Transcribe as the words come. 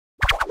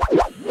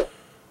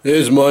It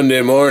is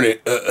Monday morning.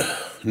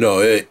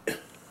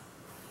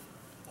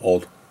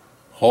 Hold.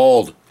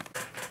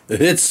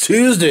 It's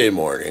Tuesday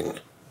morning.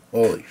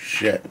 Holy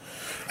shit.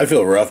 I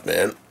feel rough,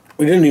 man.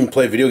 We didn't even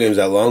play video games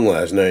that long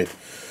last night.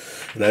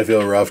 And I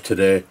feel rough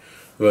today.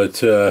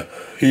 But,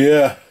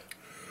 yeah.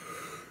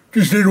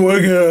 Just didn't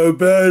want to get out of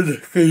bed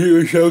because it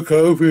was so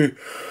comfy.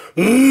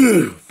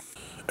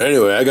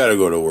 Anyway, I gotta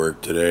go to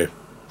work today.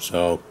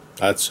 So,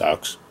 that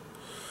sucks.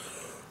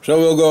 So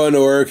we'll go into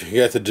work,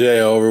 get the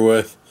day over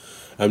with.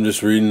 I'm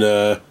just reading,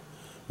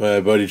 my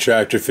buddy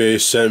Tractor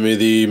Face sent me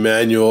the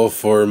manual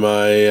for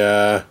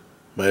my,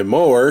 my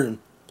mower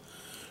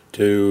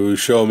to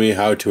show me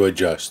how to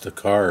adjust the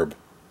carb.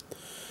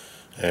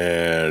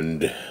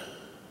 And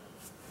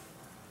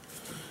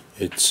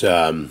it's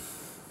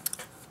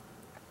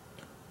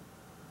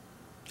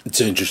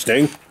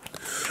interesting.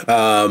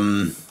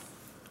 I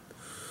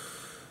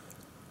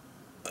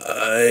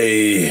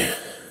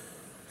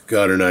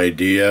got an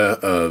idea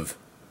of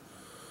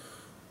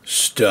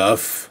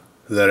stuff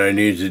that I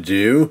need to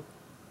do.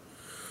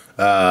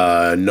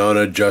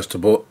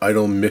 Non-adjustable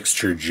idle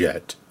mixture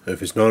jet.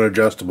 If it's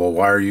non-adjustable,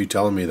 why are you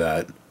telling me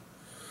that?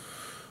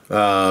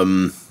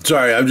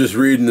 Sorry, I'm just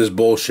reading this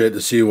bullshit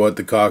to see what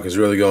the cock is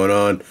really going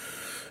on.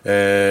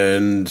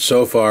 And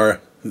so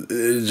far,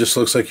 it just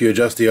looks like you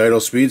adjust the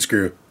idle speed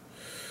screw.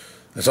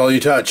 That's all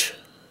you touch.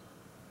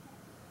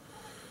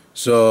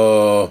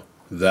 So,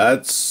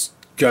 that's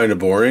kind of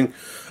boring.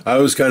 I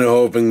was kind of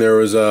hoping there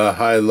was a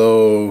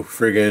high-low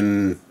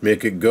friggin'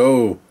 make it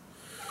go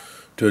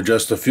to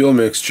adjust the fuel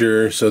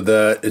mixture so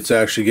that it's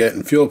actually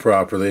getting fuel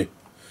properly.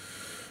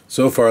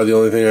 So far, the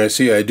only thing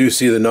I do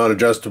see the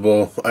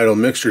non-adjustable idle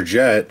mixture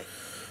jet,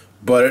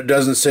 but it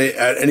doesn't say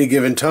at any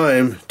given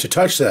time to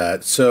touch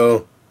that.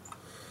 So,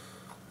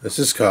 this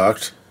is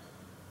cocked.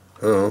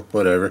 Oh,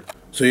 whatever.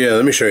 So yeah,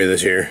 let me show you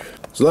this here.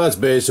 So that's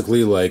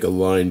basically like a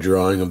line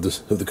drawing of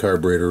the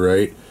carburetor,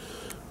 right?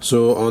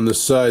 So on the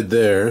side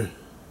there,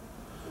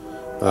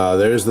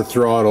 there's the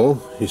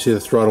throttle. You see the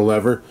throttle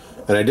lever,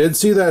 and I did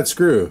see that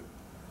screw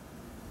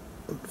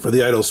for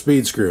the idle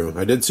speed screw.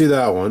 I did see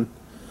that one,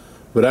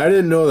 but I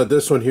didn't know that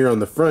this one here on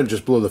the front,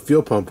 just below the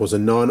fuel pump, was a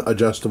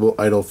non-adjustable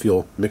idle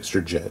fuel mixture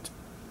jet.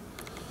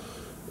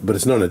 But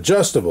it's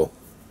non-adjustable.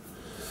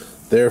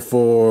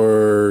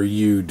 Therefore,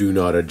 you do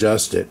not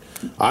adjust it.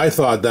 I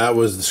thought that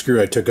was the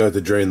screw I took out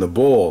to drain the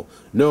bowl.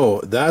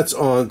 No, that's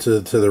on to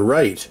the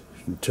right.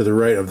 To the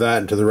right of that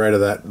and to the right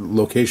of that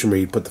location where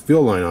you put the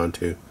fuel line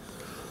onto.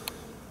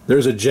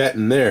 There's a jet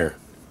in there.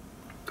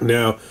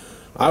 Now,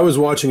 I was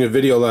watching a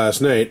video last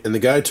night and the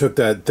guy took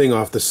that thing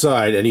off the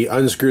side and he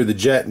unscrewed the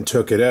jet and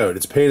took it out.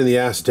 It's a pain in the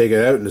ass to take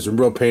it out and it's a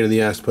real pain in the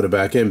ass to put it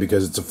back in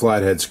because it's a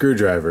flathead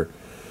screwdriver.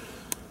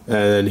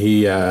 And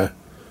he,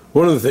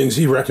 one of the things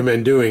he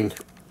recommended doing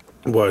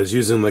was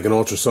using like an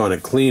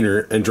ultrasonic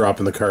cleaner and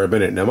dropping the carb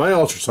in it. Now my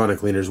ultrasonic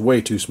cleaner is way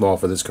too small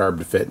for this carb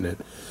to fit in it.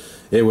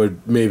 It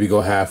would maybe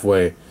go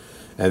halfway,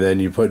 and then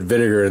you put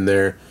vinegar in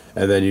there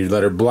and then you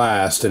let her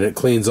blast and it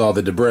cleans all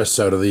the debris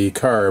out of the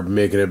carb,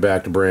 making it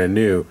back to brand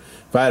new.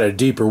 If I had a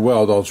deeper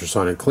weld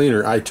ultrasonic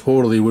cleaner, I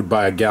totally would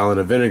buy a gallon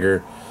of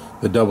vinegar,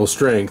 the double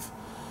strength,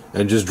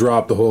 and just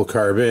drop the whole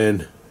carb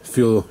in,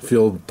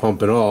 fuel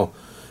pump and all,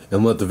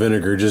 and let the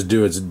vinegar just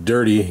do its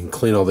dirty and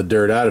clean all the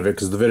dirt out of it,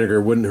 because the vinegar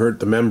wouldn't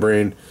hurt the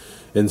membrane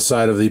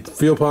inside of the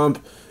fuel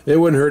pump. It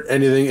wouldn't hurt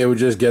anything. It would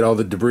just get all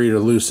the debris to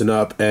loosen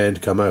up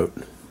and come out.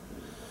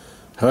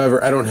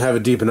 However, I don't have a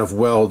deep enough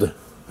weld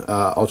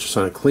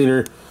ultrasonic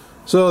cleaner,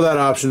 so that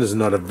option is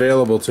not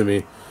available to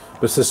me.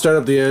 But to start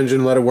up the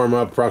engine, let it warm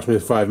up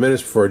approximately 5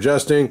 minutes before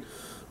adjusting.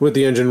 With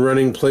the engine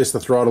running, place the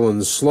throttle in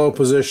the slow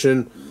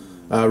position,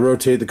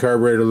 rotate the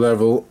carburetor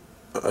level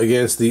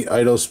against the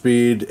idle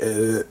speed,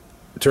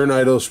 turn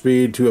idle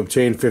speed to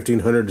obtain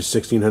 1500 to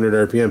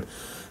 1600 RPM.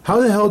 How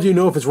the hell do you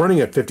know if it's running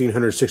at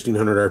 1500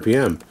 1600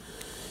 RPM?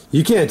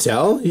 You can't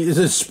tell.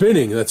 It's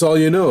spinning. That's all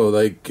you know.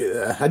 Like,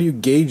 how do you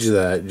gauge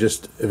that?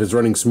 Just if it's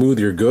running smooth,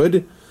 you're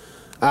good?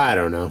 I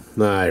don't know.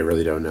 I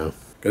really don't know.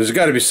 Because there's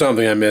got to be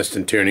something I missed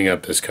in tuning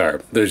up this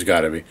carb. There's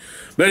got to be.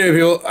 But anyway,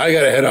 people, I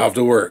got to head off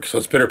to work. So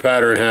let's pitter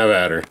patter and have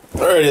at her.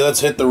 Alrighty, let's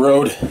hit the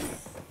road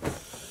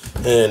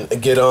and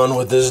get on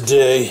with this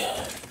day.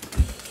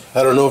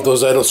 I don't know if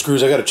those idle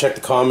screws, I got to check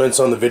the comments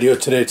on the video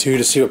today too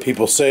to see what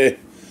people say.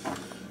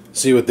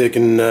 See what they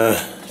can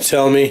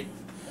tell me.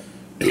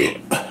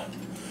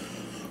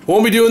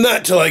 Won't be doing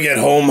that till I get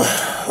home,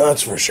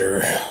 that's for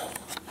sure.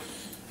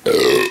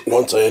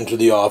 Once I enter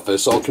the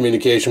office, all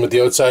communication with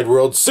the outside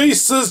world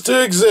ceases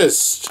to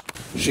exist.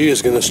 She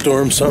is going to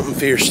storm something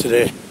fierce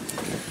today.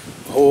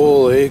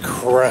 Holy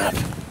crap.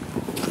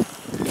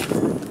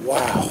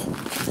 Wow.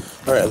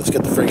 Alright, let's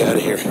get the frig out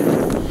of here.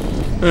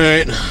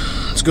 Alright,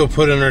 let's go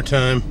put in our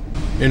time.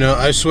 You know,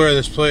 I swear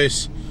this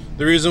place,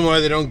 the reason why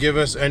they don't give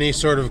us any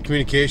sort of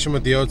communication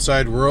with the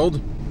outside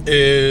world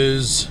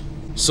is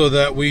so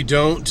that we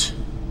don't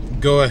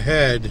go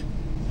ahead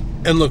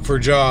and look for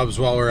jobs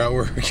while we're at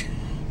work.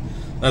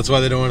 That's why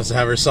they don't want us to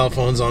have our cell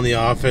phones on the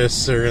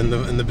office or in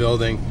the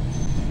building.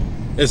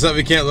 It's that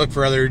we can't look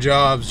for other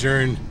jobs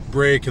during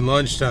break and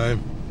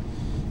lunchtime.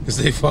 because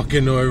they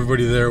fucking know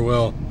everybody there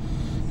well.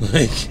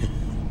 Like,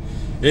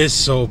 it's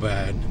so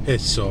bad.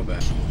 It's so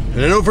bad.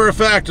 And I know for a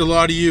fact a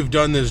lot of you have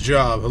done this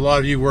job. A lot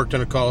of you worked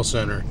in a call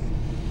center.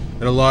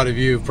 And a lot of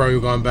you have probably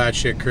gone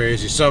batshit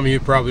crazy. Some of you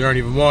probably aren't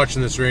even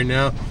watching this right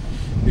now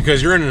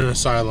because you're in an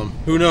asylum.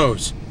 Who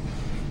knows?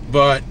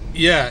 But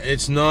yeah,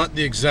 it's not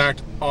the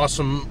exact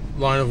awesome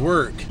line of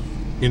work.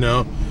 You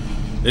know,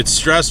 it's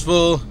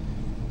stressful,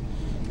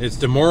 it's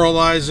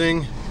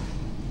demoralizing,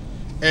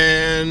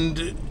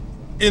 and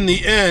in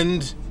the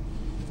end,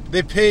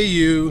 they pay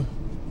you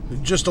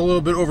just a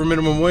little bit over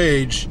minimum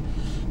wage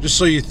just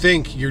so you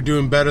think you're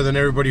doing better than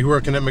everybody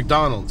working at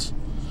McDonald's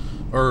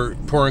or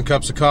pouring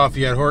cups of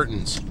coffee at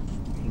Hortons.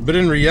 But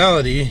in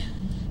reality,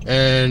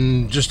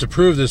 and just to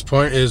prove this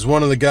point, is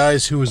one of the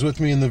guys who was with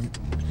me in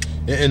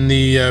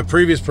the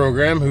previous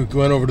program who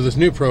went over to this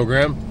new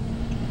program.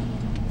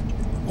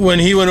 When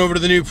he went over to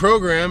the new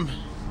program,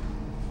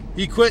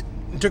 he quit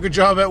and took a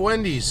job at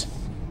Wendy's.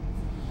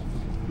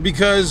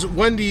 Because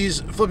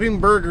Wendy's flipping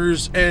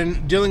burgers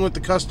and dealing with the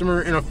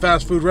customer in a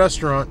fast food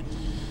restaurant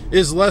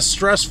is less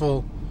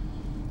stressful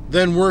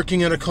than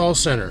working at a call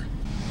center.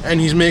 And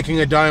he's making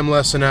a dime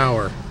less an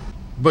hour.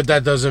 But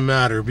that doesn't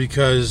matter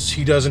because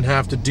he doesn't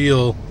have to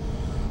deal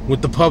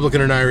with the public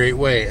in an irate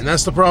way. And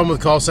that's the problem with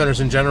call centers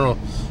in general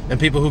and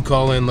people who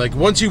call in. Like,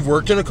 once you've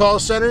worked in a call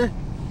center,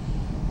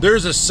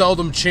 there's a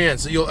seldom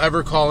chance that you'll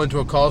ever call into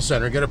a call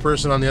center, get a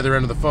person on the other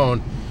end of the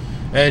phone,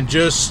 and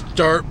just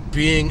start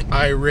being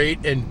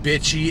irate and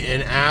bitchy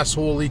and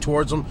assholey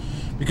towards them,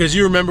 because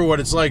you remember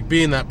what it's like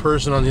being that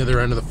person on the other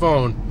end of the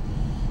phone,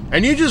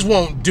 and you just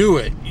won't do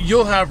it.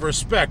 You'll have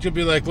respect. You'll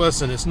be like,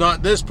 listen, it's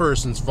not this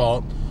person's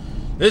fault.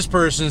 This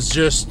person's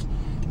just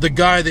the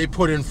guy they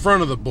put in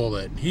front of the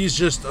bullet. He's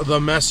just the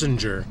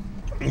messenger.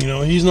 You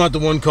know, he's not the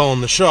one calling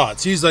the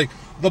shots. He's like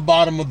the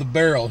bottom of the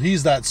barrel.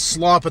 He's that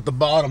slop at the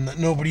bottom that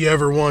nobody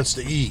ever wants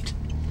to eat.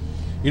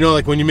 You know,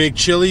 like when you make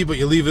chili but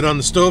you leave it on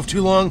the stove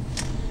too long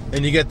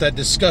and you get that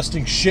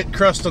disgusting shit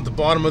crust at the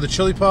bottom of the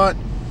chili pot?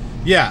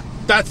 Yeah,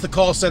 that's the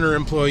call center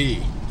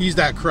employee. He's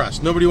that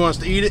crust. Nobody wants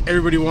to eat it.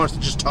 Everybody wants to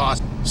just toss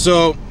it.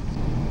 So,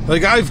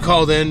 like, I've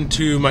called in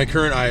to my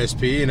current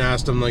ISP and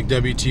asked them, like,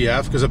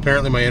 WTF, because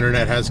apparently my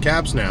internet has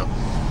caps now.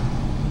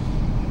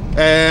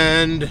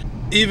 And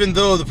even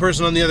though the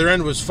person on the other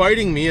end was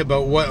fighting me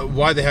about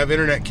why they have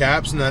internet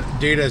caps and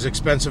that data is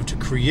expensive to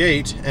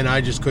create, and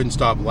I just couldn't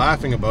stop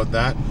laughing about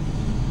that,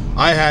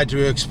 I had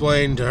to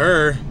explain to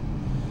her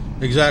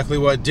exactly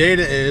what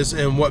data is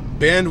and what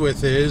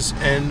bandwidth is,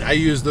 and I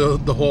used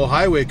the whole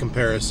highway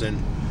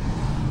comparison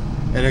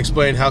and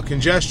explained how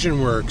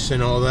congestion works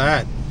and all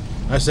that.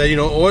 I said, you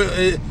know,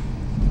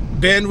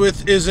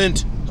 bandwidth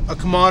isn't a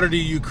commodity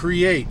you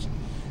create.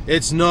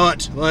 It's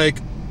not like,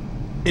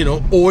 you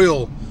know,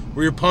 oil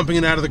where you're pumping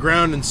it out of the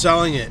ground and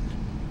selling it,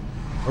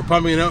 or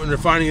pumping it out and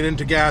refining it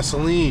into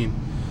gasoline.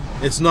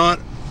 It's not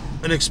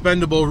an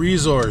expendable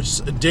resource.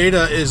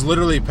 Data is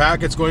literally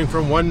packets going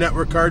from one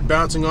network card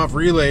bouncing off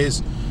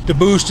relays to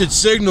boost its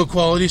signal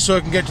quality so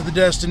it can get to the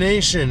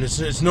destination.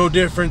 It's no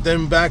different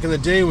than back in the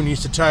day when you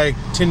used to tie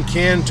a tin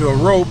can to a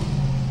rope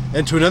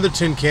and to another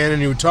tin can,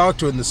 and you would talk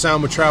to it and the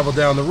sound would travel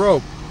down the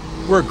rope.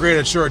 Worked great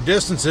at short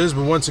distances,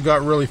 but once it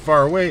got really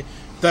far away,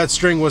 if that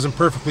string wasn't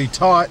perfectly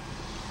taut,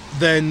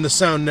 then the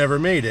sound never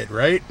made it,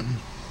 right?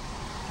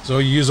 So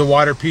you use a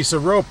wider piece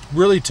of rope,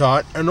 really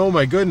taut, and oh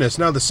my goodness,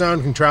 now the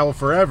sound can travel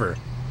forever.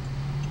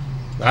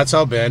 That's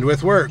how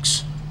bandwidth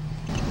works.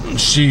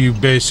 She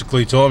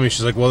basically told me,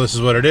 she's like, well, this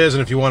is what it is,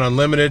 and if you want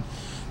unlimited,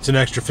 it's an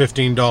extra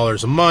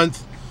 $15 a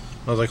month.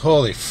 I was like,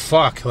 holy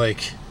fuck.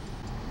 Like,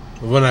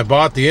 when I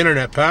bought the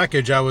internet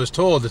package, I was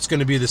told it's going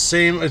to be the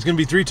same, it's going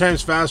to be 3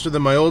 times faster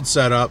than my old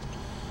setup.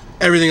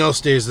 Everything else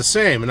stays the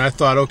same. And I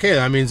thought, okay,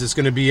 that means it's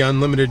going to be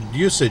unlimited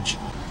usage.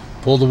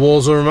 Pulled the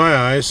wolves over my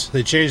eyes.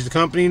 They changed the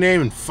company name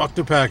and fucked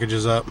their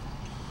packages up.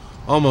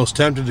 Almost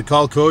tempted to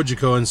call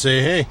Kojiko and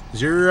say, hey,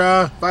 is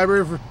your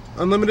fiber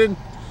unlimited?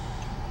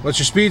 What's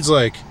your speeds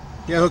like?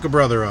 Yeah, hook a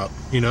brother up,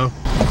 you know?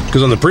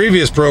 Because on the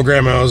previous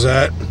program I was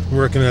at,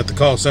 working at the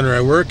call center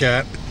I work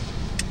at,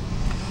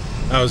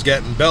 I was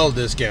getting Bell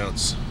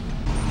discounts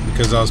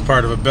because I was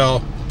part of a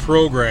Bell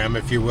program,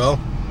 if you will.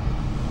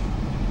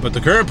 But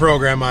the current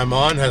program I'm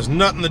on has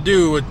nothing to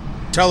do with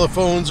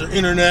telephones or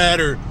internet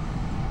or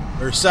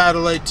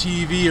satellite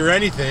TV or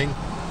anything.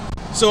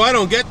 So I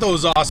don't get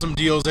those awesome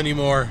deals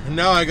anymore. And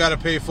now I gotta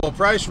pay full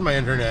price for my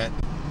internet.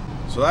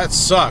 So that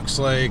sucks.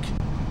 Like,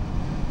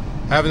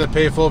 having to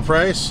pay full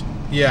price?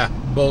 Yeah,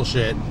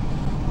 bullshit.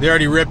 They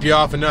already rip you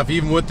off enough.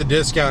 Even with the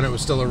discount, it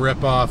was still a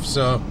rip off.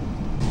 So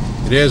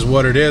it is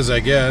what it is, I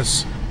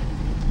guess.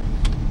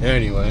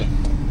 Anyway,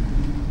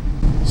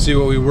 see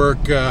what we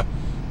work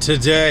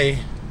today.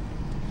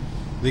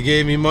 They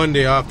gave me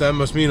Monday off. That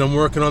must mean I'm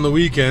working on the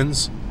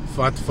weekends. If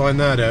I have to find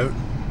that out.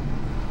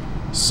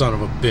 Son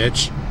of a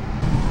bitch.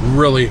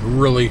 Really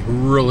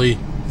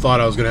thought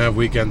I was going to have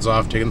weekends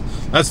off taken.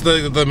 That's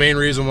the main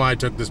reason why I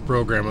took this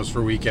program, was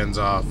for weekends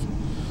off.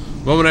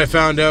 The moment I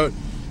found out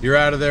you're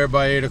out of there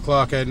by 8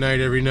 o'clock at night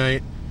every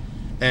night,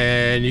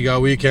 and you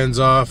got weekends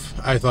off,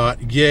 I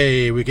thought,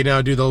 yay, we can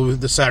now do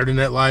the Saturday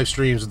night live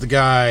streams with the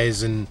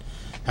guys and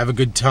have a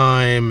good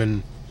time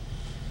and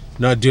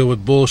not deal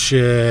with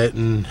bullshit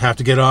and have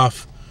to get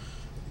off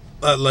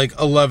at like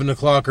 11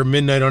 o'clock or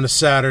midnight on a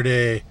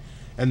Saturday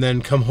and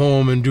then come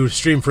home and do a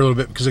stream for a little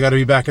bit because I got to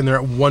be back in there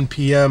at 1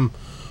 p.m.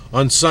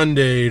 on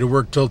Sunday to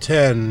work till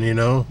 10, you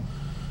know?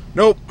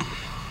 Nope.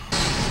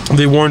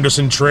 They warned us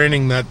in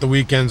training that the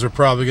weekends are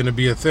probably going to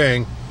be a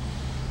thing,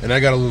 and I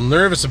got a little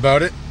nervous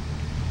about it.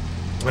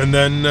 And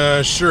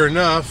then, sure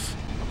enough,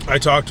 I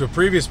talked to a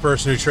previous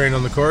person who trained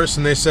on the course,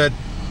 and they said,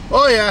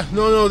 oh yeah,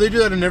 no, they do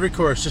that in every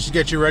course just to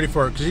get you ready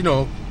for it. Because, you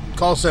know,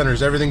 call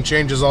centers, everything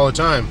changes all the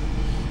time.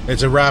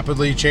 It's a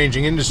rapidly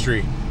changing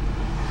industry.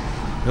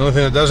 The only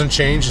thing that doesn't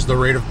change is the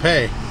rate of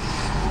pay.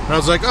 And I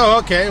was like, oh,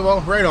 okay,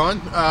 well, right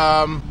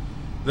on.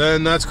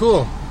 Then that's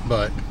cool.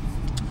 But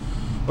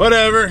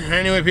whatever.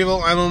 Anyway,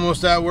 people, I'm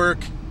almost at work.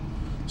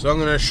 So I'm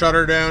going to shut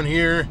her down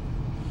here,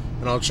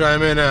 and I'll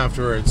chime in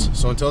afterwards.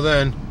 So until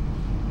then,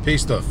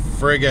 peace the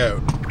frig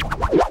out.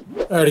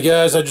 Alrighty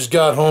guys, I just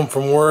got home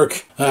from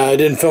work. I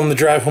didn't film the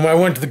drive home. I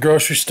went to the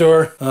grocery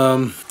store.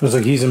 It was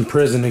like he's in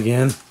prison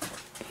again.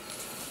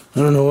 I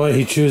don't know why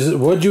he chooses.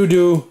 What'd you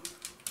do?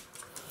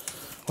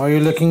 Why are you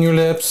licking your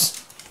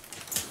lips?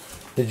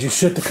 Did you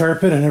shit the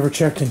carpet? I never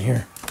checked in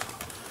here.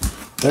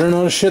 Better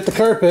not have shit the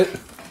carpet.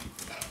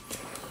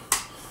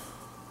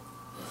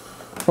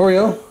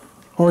 Oreo?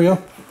 Oreo?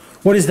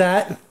 What is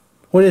that?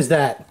 What is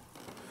that?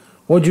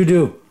 What'd you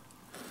do?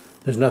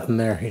 There's nothing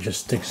there. He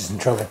just thinks he's in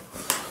trouble.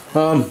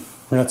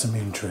 That's a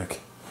mean trick.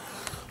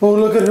 Oh,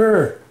 look at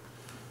her.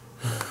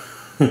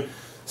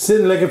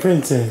 Sitting like a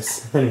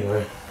princess.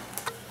 Anyway.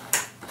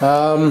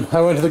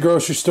 I went to the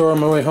grocery store on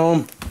my way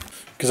home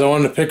because I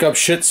wanted to pick up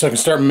shit so I can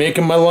start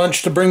making my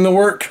lunch to bring to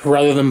work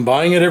rather than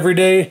buying it every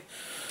day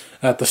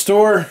at the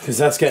store because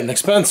that's getting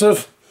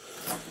expensive.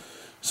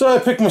 So I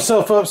picked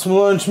myself up some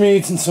lunch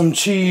meats and some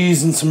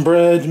cheese and some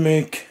bread to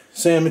make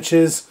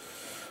sandwiches.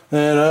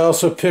 And I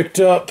also picked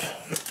up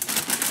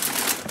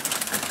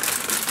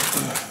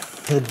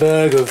a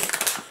bag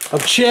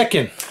of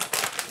chicken.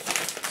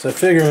 So I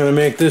figure I'm going to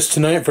make this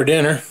tonight for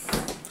dinner.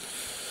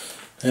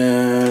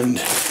 And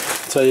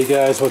tell you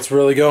guys what's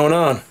really going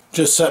on.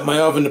 Just set my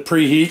oven to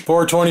preheat.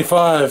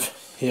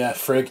 425. Yeah,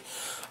 frig.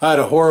 I had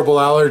a horrible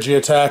allergy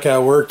attack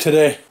at work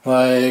today.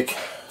 Like,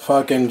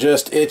 fucking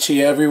just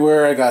itchy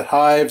everywhere. I got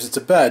hives. It's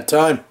a bad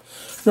time.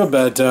 Real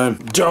bad time.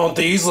 Don't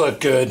these look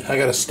good? I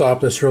gotta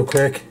stop this real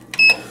quick.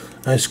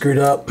 I screwed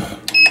up.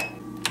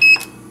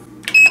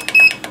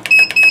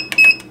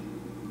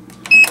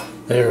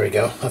 There we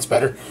go. That's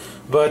better.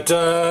 But,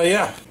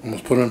 yeah.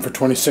 Almost put it in for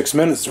 26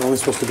 minutes. They're only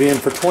supposed to be in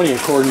for 20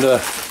 according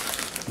to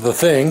the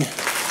thing.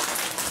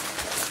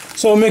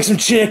 So I'll make some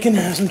chicken.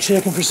 Have some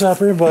chicken for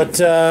supper. But,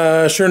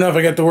 sure enough,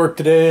 I got to work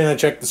today and I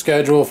checked the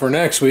schedule for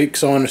next week.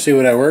 So I wanted to see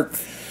what I work.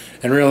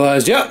 And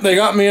realized, yep, they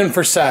got me in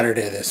for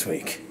Saturday this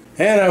week.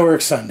 And I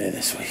work Sunday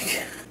this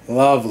week.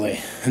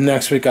 Lovely. And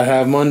next week I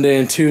have Monday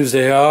and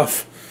Tuesday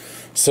off.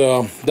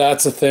 So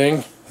that's a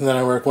thing. And then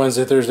I work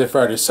Wednesday, Thursday,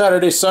 Friday,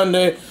 Saturday,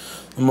 Sunday.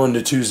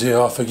 Monday, Tuesday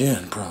off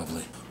again,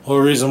 probably. Whole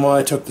reason why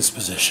I took this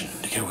position,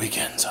 to get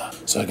weekends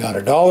off. So I got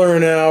 $1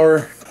 an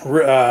hour,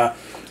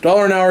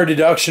 $1 an hour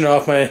deduction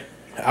off my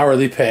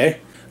hourly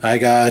pay. I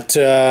got,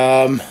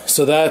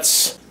 so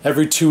that's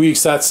every 2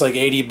 weeks, that's like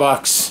 80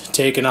 bucks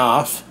taken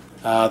off.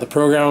 The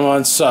program I'm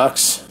on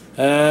sucks.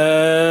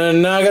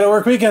 And now I gotta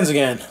work weekends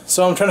again.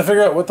 So I'm trying to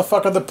figure out what the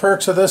fuck are the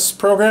perks of this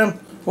program.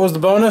 What was the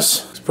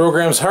bonus? This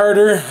program's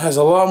harder, has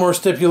a lot more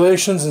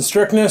stipulations and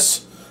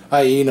strictness.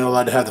 I.e. you're not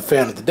allowed to have the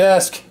fan at the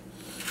desk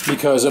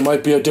because it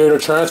might be a data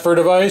transfer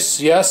device.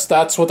 Yes,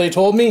 that's what they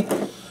told me.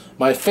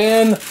 My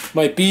fan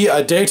might be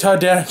a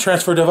data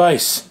transfer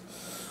device.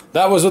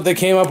 That was what they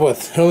came up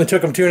with. It only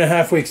took them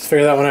 2.5 weeks to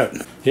figure that one out.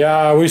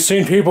 Yeah, we've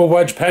seen people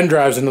wedge pen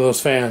drives into those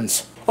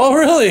fans. Oh,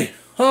 really?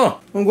 Huh.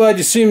 I'm glad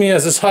you see me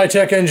as this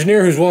high-tech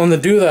engineer who's willing to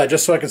do that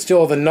just so I can steal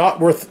all the not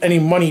worth any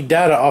money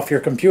data off your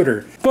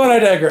computer. But I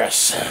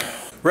digress.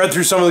 Read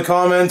through some of the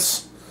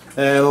comments.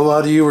 And a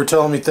lot of you were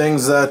telling me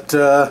things that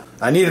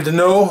I needed to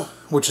know,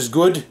 which is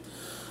good.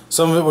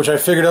 Some of it which I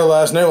figured out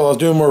last night while I was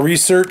doing more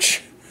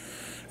research.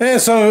 And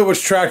some of it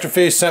which Tractor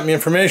Face sent me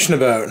information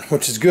about,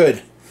 which is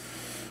good.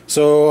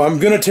 So I'm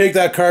going to take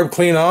that carb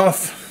clean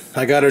off.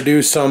 I got to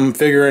do some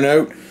figuring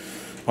out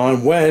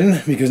on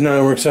when, because now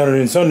I work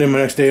Saturday and Sunday. My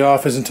next day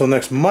off is until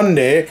next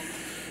Monday.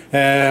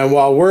 And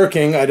while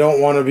working, I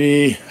don't want to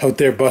be out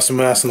there busting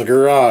my ass in the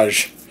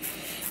garage.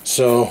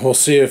 So we'll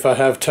see if I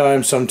have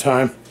time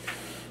sometime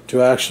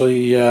to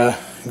actually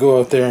go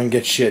out there and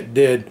get shit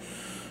did.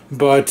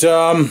 But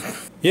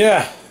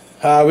yeah,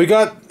 we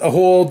got a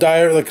whole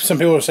like some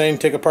people are saying,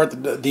 take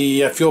apart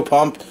the fuel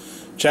pump,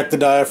 check the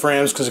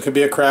diaphragms because it could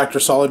be a cracked or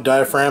solid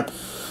diaphragm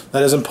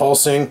that isn't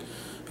pulsing.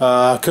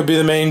 Could be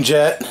the main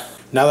jet.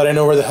 Now that I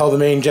know where the hell the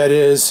main jet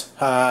is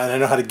and I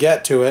know how to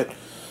get to it,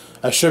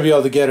 I should be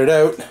able to get it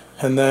out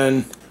and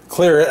then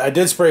clear it. I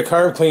did spray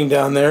carb clean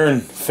down there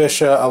and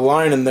fish a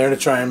line in there to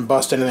try and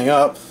bust anything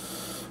up.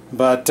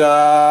 But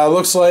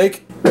looks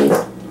like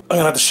I'm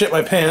gonna have to shit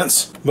my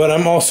pants. But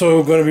I'm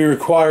also gonna be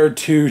required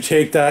to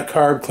take that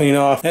carb clean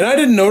off. And I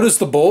didn't notice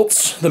the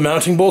bolts, the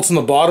mounting bolts in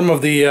the bottom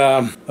of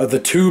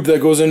the tube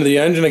that goes into the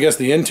engine, I guess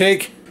the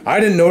intake.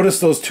 I didn't notice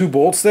those two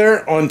bolts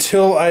there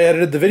until I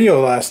edited the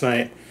video last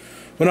night.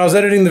 When I was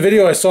editing the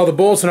video, I saw the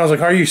bolts and I was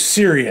like, are you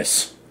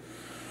serious?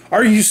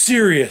 Are you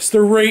serious?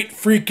 They're right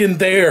freaking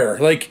there.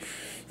 Like,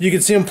 you can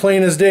see them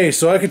plain as day.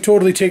 So I could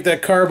totally take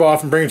that carb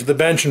off and bring it to the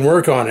bench and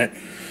work on it,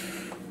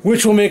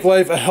 which will make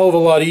life a hell of a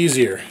lot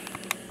easier.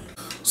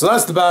 So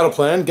that's the battle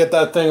plan. Get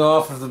that thing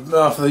off of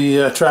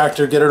the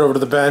tractor, get it over to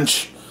the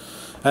bench,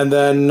 and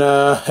then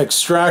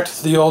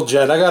extract the old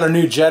jet. I got a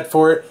new jet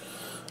for it.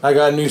 I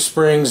got new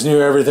springs,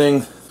 new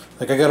everything.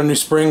 Like, I got a new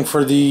spring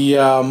for the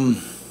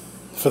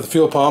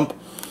fuel pump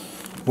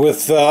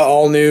with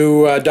all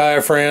new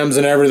diaphragms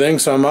and everything,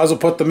 so I might as well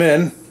put them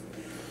in.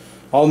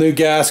 All new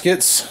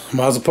gaskets,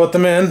 might as well put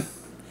them in.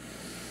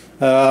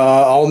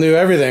 All new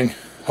everything.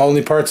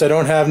 Only parts I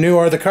don't have new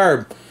are the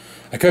carb.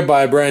 I could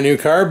buy a brand new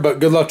carb, but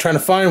good luck trying to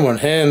find one,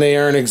 and they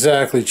aren't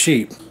exactly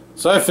cheap.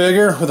 So I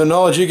figure, with the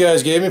knowledge you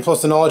guys gave me,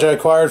 plus the knowledge I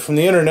acquired from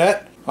the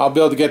internet, I'll be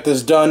able to get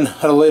this done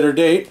at a later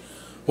date.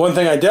 One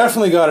thing I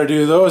definitely got to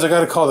do, though, is I got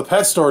to call the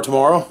pet store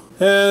tomorrow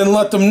and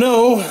let them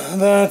know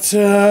that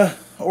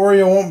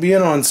Oreo won't be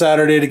in on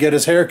Saturday to get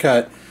his hair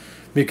cut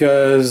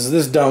because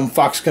this dumb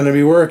fuck's going to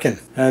be working,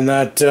 and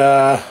that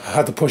I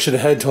have to push it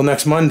ahead till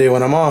next Monday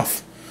when I'm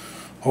off.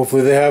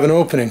 Hopefully they have an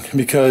opening,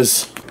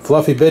 because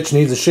Fluffy bitch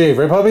needs a shave,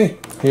 right, puppy?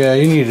 Yeah,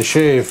 you need a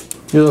shave.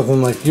 He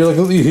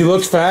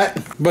looks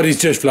fat, but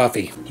he's just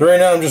fluffy. So right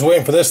now I'm just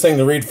waiting for this thing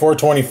to read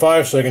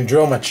 425 so I can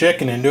drill my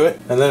chicken into it,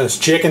 and then it's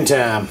chicken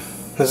time.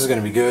 This is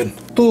gonna be good.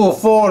 2,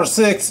 4,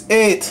 6,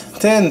 8,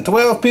 10,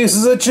 12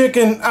 pieces of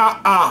chicken. Can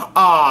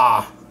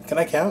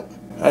I count?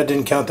 I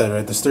didn't count that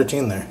right. There's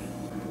 13 there.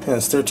 Yeah,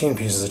 there's 13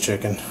 pieces of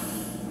chicken.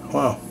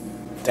 Wow.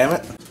 Damn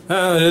it.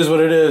 It is what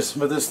it is,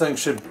 but this thing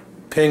should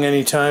ping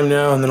any time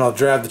now, and then I'll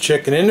drag the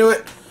chicken into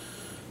it.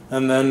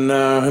 And then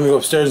let me go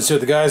upstairs and see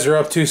what the guys are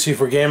up to, see if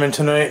we're gaming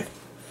tonight.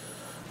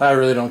 I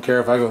really don't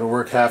care if I go to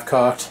work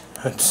half-cocked.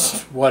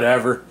 It's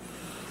whatever.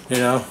 You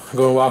know, I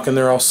go and walk in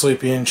there all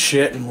sleepy and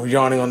shit, and we're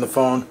yawning on the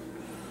phone.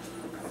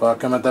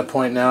 Fuck, I'm at that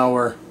point now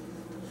where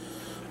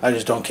I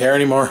just don't care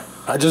anymore.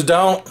 I just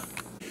don't.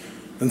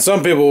 And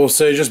some people will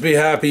say, just be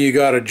happy you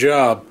got a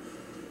job.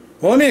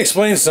 Well, let me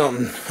explain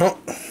something. Oh,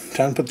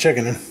 time to put the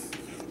chicken in.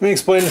 Let me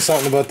explain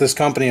something about this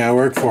company I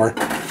work for.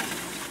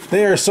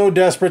 They are so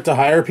desperate to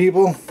hire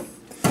people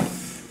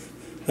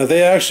that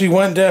they actually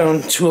went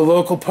down to a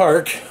local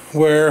park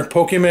where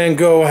Pokemon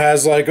Go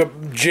has like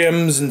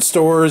gyms and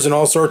stores and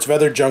all sorts of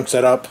other junk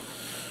set up.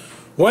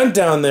 Went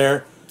down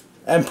there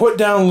and put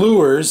down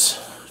lures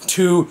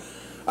to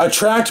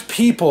attract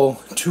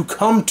people to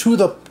come to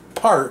the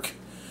park,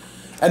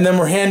 and then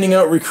we're handing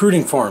out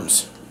recruiting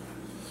forms.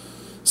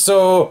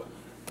 So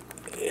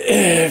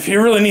if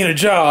you really need a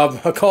job,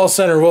 a call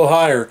center will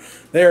hire.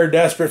 They are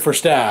desperate for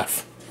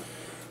staff.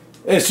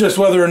 It's just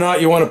whether or not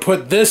you want to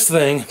put this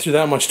thing through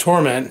that much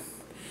torment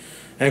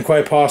and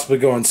quite possibly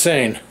go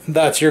insane.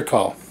 That's your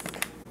call.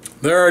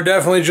 There are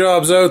definitely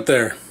jobs out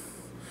there,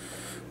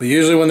 but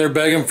usually when they're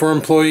begging for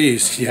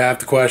employees, you have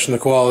to question the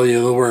quality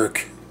of the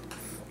work.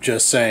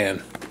 Just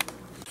saying.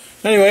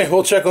 Anyway,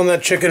 we'll check on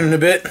that chicken in a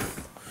bit.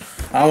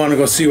 I want to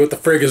go see what the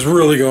frig is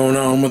really going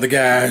on with the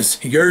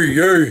guys.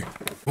 Yay!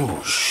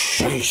 Oh,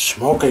 sheesh,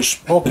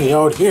 smoky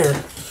out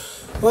here.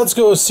 Let's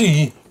go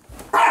see.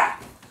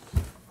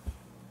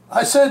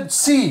 I said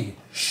see.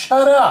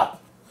 Shut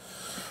up.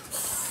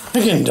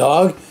 Freaking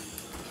dog.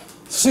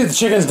 See, the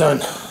chicken's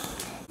done.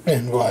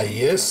 And why,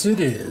 yes it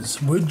is.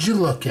 Would you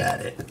look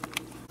at it?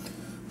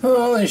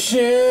 Holy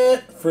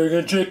shit.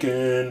 Friggin'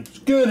 chicken. It's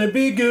gonna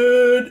be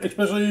good.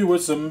 Especially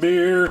with some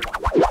beer.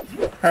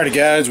 Alrighty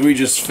guys, we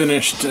just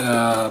finished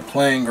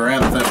playing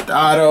Grand Theft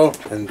Auto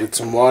and did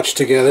some watch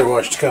together.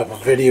 Watched a couple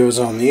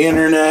videos on the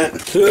internet.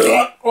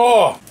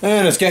 Oh,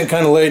 and it's getting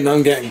kind of late and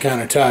I'm getting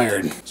kind of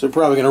tired. So we're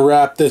probably going to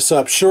wrap this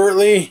up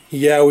shortly.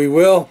 Yeah, we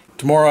will.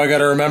 Tomorrow I got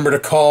to remember to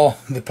call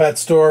the pet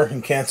store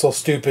and cancel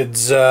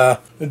Stupid's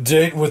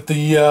date with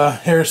the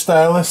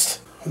hairstylist.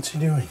 What's he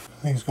doing?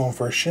 I think he's going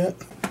for a shit.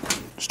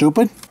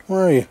 Stupid?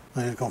 Where are you?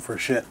 He's going for a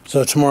shit.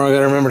 So tomorrow I got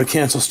to remember to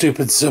cancel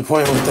Stupid's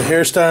appointment with the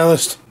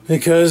hairstylist,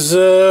 because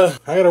I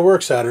gotta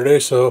work Saturday,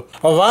 so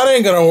well, that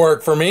ain't gonna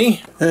work for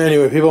me.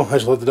 Anyway, people, I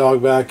just let the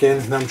dog back in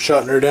and I'm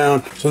shutting her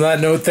down. So on that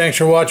note, thanks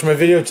for watching my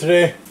video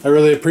today. I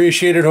really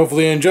appreciate it.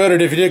 Hopefully you enjoyed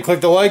it. If you did, click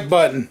the like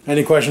button.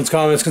 Any questions,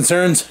 comments,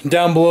 concerns,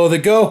 down below they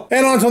go.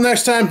 And until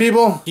next time,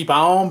 people, keep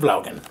on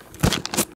vlogging.